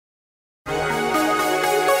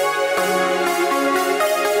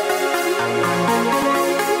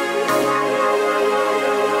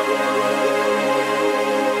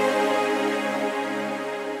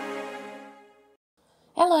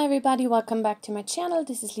everybody, welcome back to my channel.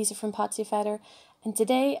 This is Lisa from Potsiefighter, and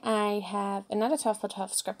today I have another Tough but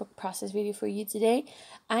Tough scrapbook process video for you today.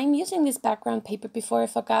 I'm using this background paper. Before I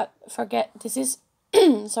forget, this is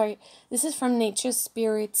sorry, this is from Nature's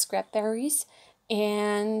Spirit scrap berries,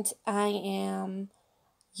 and I am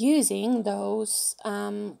using those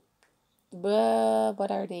what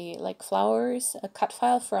are they, like flowers, a cut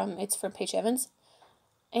file from Paige Evans,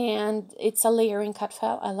 and it's a layering cut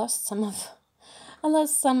file. I lost some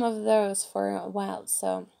of those for a while.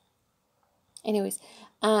 So anyways,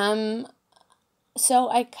 so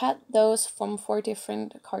I cut those from 4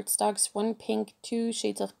 different cardstocks, 1 pink, 2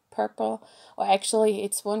 shades of purple, or actually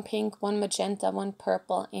it's 1 pink, 1 magenta, 1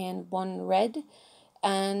 purple, and 1 red.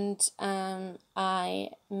 And I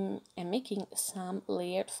am making some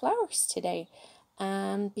layered flowers today,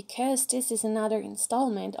 because this is another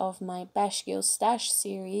installment of my Bash Yo Stash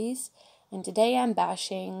series, and today I'm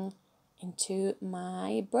bashing into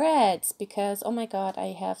my breads because, oh my god,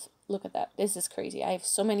 look at that, this is crazy. I have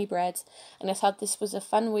so many breads, and I thought this was a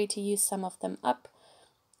fun way to use some of them up.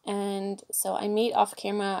 And so I made off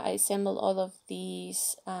camera, I assembled all of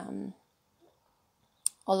these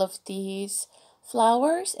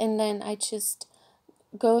flowers, and then I just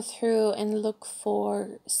go through and look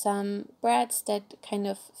for some breads that kind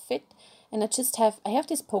of fit. And I have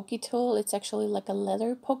this pokey tool. It's actually like a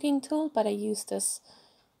leather poking tool, but I use this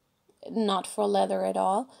not for leather at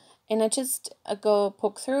all, and I just go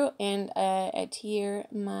poke through, and I tear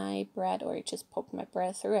my bread, or I just poke my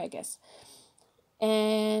bread through, I guess.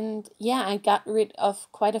 And yeah, I got rid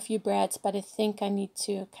of quite a few breads, but I think I need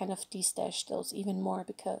to kind of destash those even more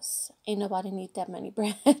because ain't nobody need that many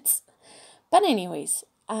breads. But anyways,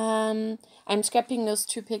 I'm scrapping those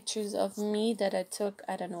 2 pictures of me that I took.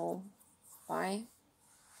 I don't know why.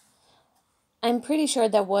 I'm pretty sure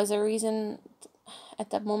there was a reason at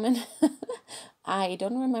that moment. I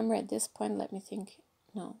don't remember at this point. Let me think.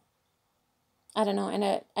 No, I don't know. And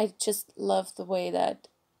I just love the way that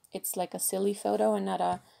it's like a silly photo and not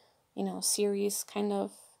a, serious kind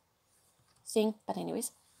of thing. But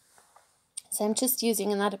anyways, so I'm just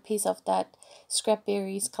using another piece of that scrap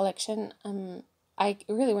berries collection. I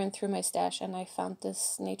really went through my stash and I found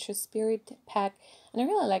this Nature Spirit pack, and I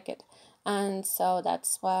really like it. And so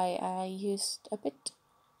that's why I used a bit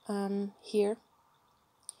here.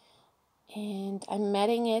 And I'm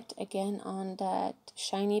matting it again on that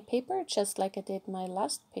shiny paper, just like I did my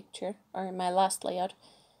last picture, or my last layout,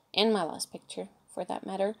 and my last picture for that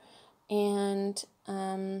matter. And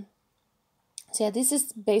so yeah, this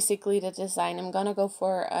is basically the design. I'm gonna go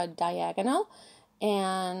for a diagonal,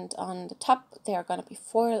 and on the top there are gonna be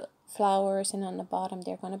 4 flowers, and on the bottom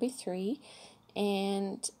there are gonna be 3.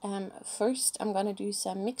 And first I'm gonna do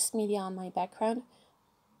some mixed media on my background.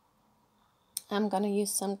 I'm gonna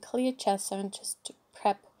use some clear gesso just to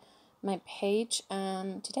prep my page.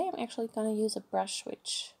 Today I'm actually gonna use a brush,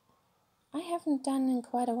 which I haven't done in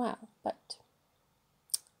quite a while, but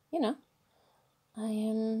I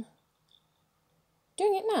am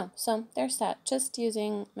doing it now. So there's that. Just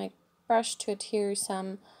using my brush to adhere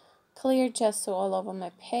some clear gesso all over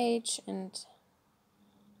my page. And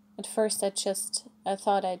at first I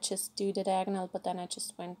thought I'd just do the diagonal, but then I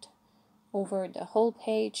just went over the whole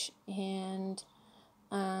page, and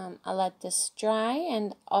I let this dry,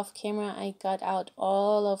 and off camera I got out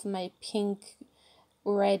all of my pink,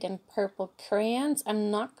 red, and purple crayons.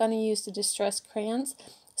 I'm not gonna use the distress crayons,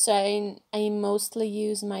 so I mostly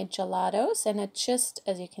use my gelatos, and I just,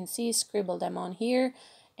 as you can see, scribble them on here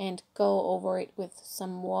and go over it with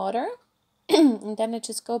some water. And then I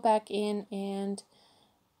just go back in and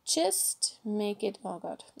just make it, oh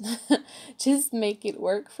god, just make it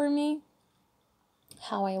work for me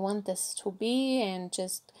how I want this to be, and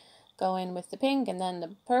just go in with the pink, and then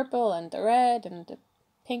the purple, and the red, and the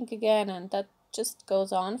pink again, and that just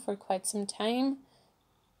goes on for quite some time.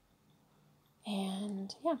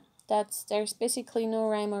 And yeah, there's basically no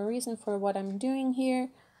rhyme or reason for what I'm doing here.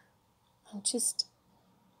 I'm just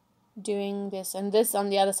doing this, and this on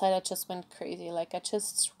the other side I just went crazy. Like I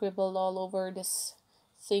just scribbled all over this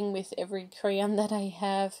thing with every crayon that I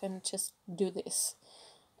have, and just do this.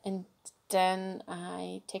 And then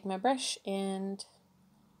I take my brush and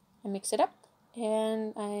I mix it up,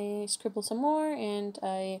 and I scribble some more, and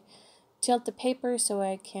I tilt the paper so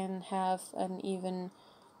I can have an even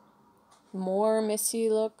more messy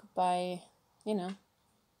look by,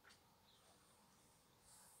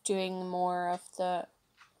 doing more of the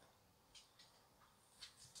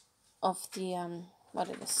what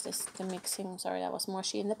is this, the mixing, sorry, that was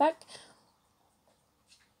mushy in the back.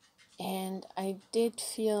 And I did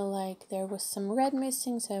feel like there was some red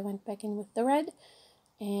missing, so I went back in with the red,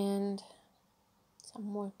 and some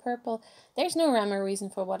more purple. There's no rhyme or reason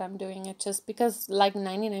for what I'm doing. It's just because like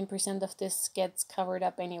 99% of this gets covered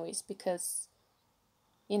up anyways, because,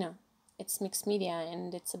 you know, it's mixed media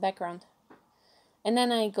and it's a background. And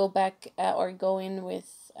then I go back or go in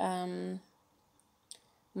with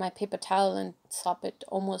my paper towel and sop it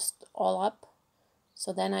almost all up.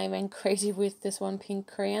 So then I went crazy with this one pink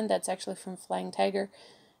crayon that's actually from Flying Tiger,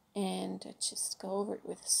 and I just go over it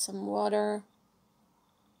with some water.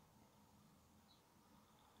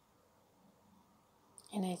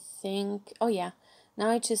 And I think, oh yeah, now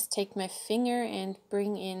I just take my finger and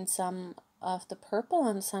bring in some of the purple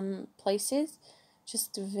on some places,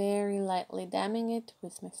 just very lightly dabbing it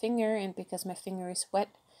with my finger, and because my finger is wet,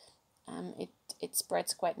 it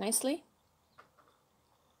spreads quite nicely.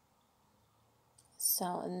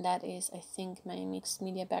 So, and that is, I think, my mixed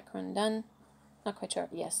media background done. Not quite sure,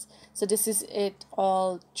 yes. So this is it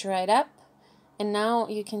all dried up. And now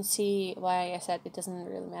you can see why I said it doesn't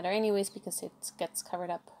really matter anyways, because it gets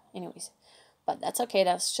covered up anyways. But that's okay,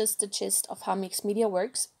 that's just the gist of how mixed media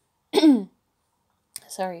works.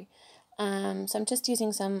 Sorry. So I'm just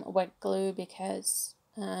using some wet glue because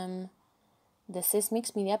this is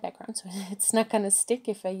mixed media background, so it's not gonna stick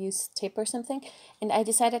if I use tape or something. And I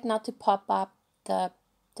decided not to pop up the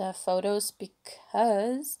photos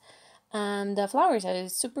because the flowers are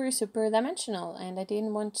super dimensional, and I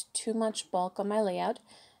didn't want too much bulk on my layout,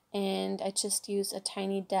 and I just used a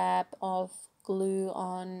tiny dab of glue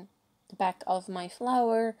on the back of my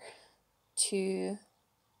flower to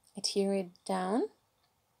adhere it down.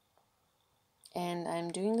 And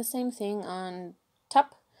I'm doing the same thing on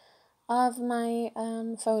top of my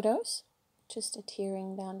photos, just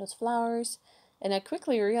adhering down those flowers. And I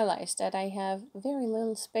quickly realized that I have very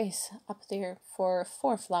little space up there for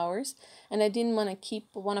 4 flowers, and I didn't want to keep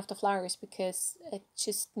one of the flowers because I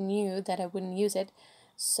just knew that I wouldn't use it.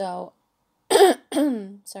 So,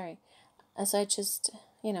 sorry. So I just,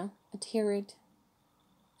 adhere it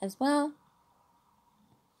as well.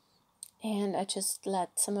 And I just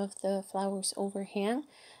let some of the flowers overhang.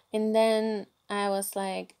 And then I was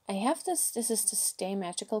like, I have this is the Stay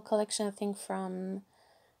Magical collection, I think, from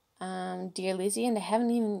Dear Lizzie, and I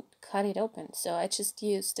haven't even cut it open. So I just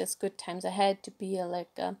used this Good Times Ahead to be a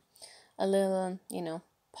little,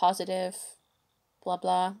 positive, blah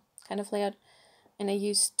blah kind of layout. And I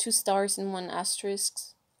used 2 stars and 1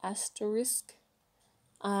 asterisk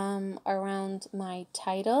around my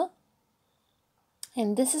title.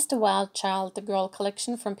 And this is the Wild Child, the Girl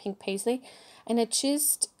collection from Pink Paisley. And I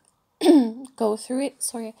just go through it.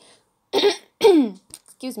 Sorry.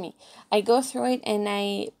 Excuse me. I go through it and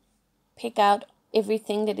I pick out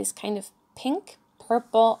everything that is kind of pink,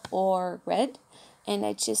 purple, or red. And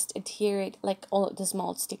I just adhere it, like all the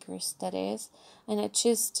small stickers, that is. And I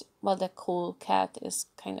just, well, the cool cat is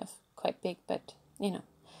kind of quite big, but,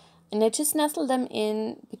 And I just nestle them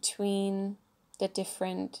in between the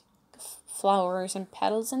different flowers and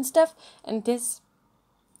petals and stuff. And this,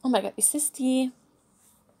 oh my god, is this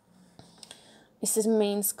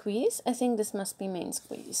Main Squeeze? I think this must be Main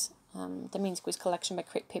Squeeze. The Main Squeeze collection by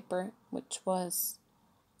Crepe Paper, which was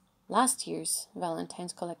last year's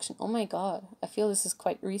Valentine's collection. Oh my god, I feel this is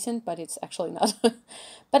quite recent, but it's actually not.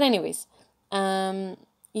 But anyways,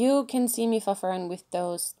 you can see me fuff around with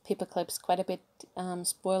those paper clips quite a bit.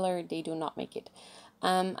 Spoiler, they do not make it.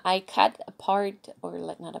 I cut a part, or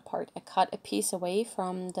not a part, I cut a piece away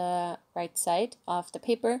from the right side of the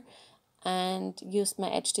paper and used my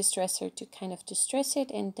edge distresser to kind of distress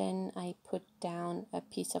it, and then I put down a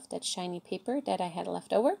piece of that shiny paper that I had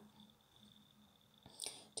left over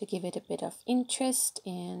to give it a bit of interest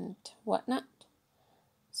and whatnot.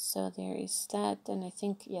 So there is that, and I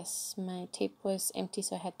think, yes, my tape was empty,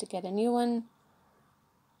 so I had to get a new one.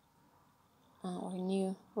 Or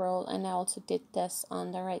new roll, and I also did this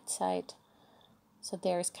on the right side, so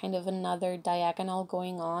there's kind of another diagonal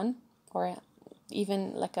going on, or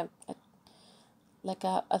even like a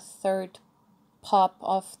third pop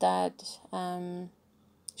of that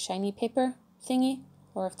shiny paper thingy,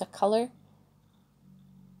 or of the color,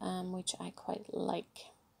 which I quite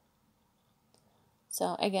like.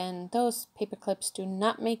 So again, those paper clips do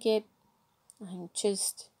not make it. I'm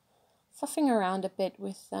just fuffing around a bit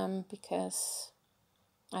with them because,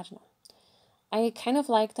 I don't know, I kind of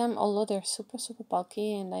like them, although they're super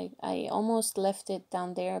bulky, and I almost left it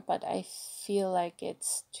down there, but I feel like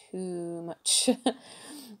it's too much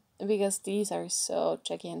because these are so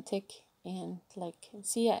gigantic. And like,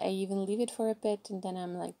 see, I even leave it for a bit, and then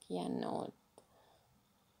I'm like, yeah, no,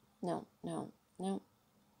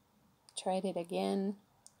 tried it again,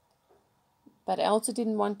 but I also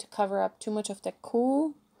didn't want to cover up too much of the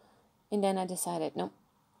cool. And then I decided, no,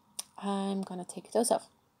 I'm gonna take those off.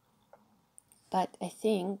 But I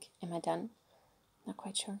think, am I done? Not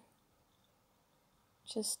quite sure.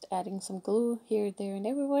 Just adding some glue here, there, and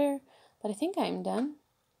everywhere. But I think I'm done.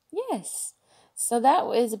 Yes. So that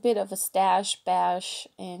was a bit of a stash bash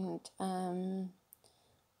and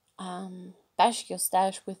bash your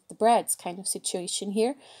stash with the breads kind of situation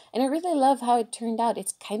here. And I really love how it turned out.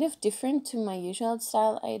 It's kind of different to my usual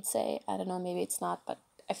style, I'd say. I don't know, maybe it's not, but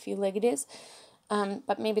I feel like it is.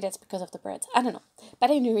 But maybe that's because of the breads. I don't know.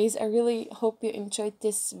 But anyways, I really hope you enjoyed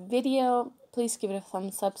this video. Please give it a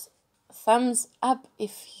thumbs up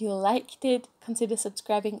if you liked it. Consider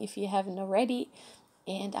subscribing if you haven't already.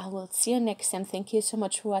 And I will see you next time. Thank you so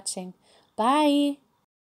much for watching. Bye!